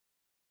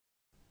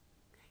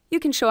You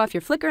can show off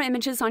your Flickr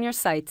images on your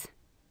site.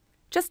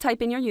 Just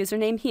type in your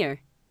username here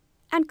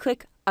and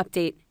click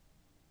Update.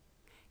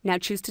 Now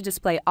choose to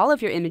display all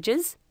of your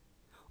images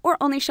or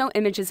only show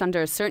images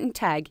under a certain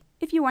tag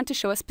if you want to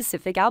show a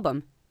specific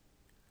album.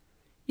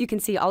 You can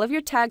see all of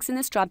your tags in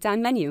this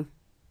drop-down menu.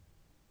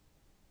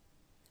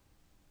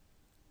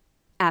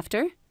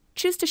 After,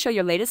 choose to show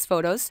your latest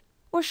photos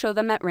or show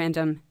them at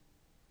random.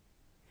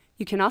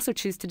 You can also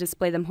choose to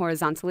display them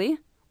horizontally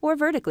or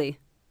vertically.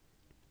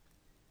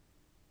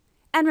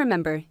 And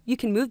remember, you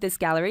can move this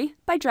gallery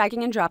by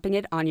dragging and dropping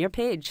it on your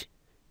page.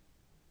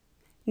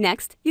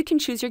 Next, you can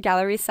choose your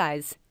gallery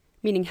size,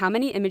 meaning how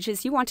many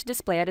images you want to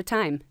display at a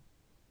time.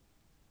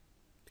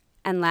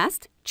 And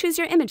last, choose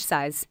your image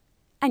size,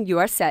 and you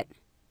are set.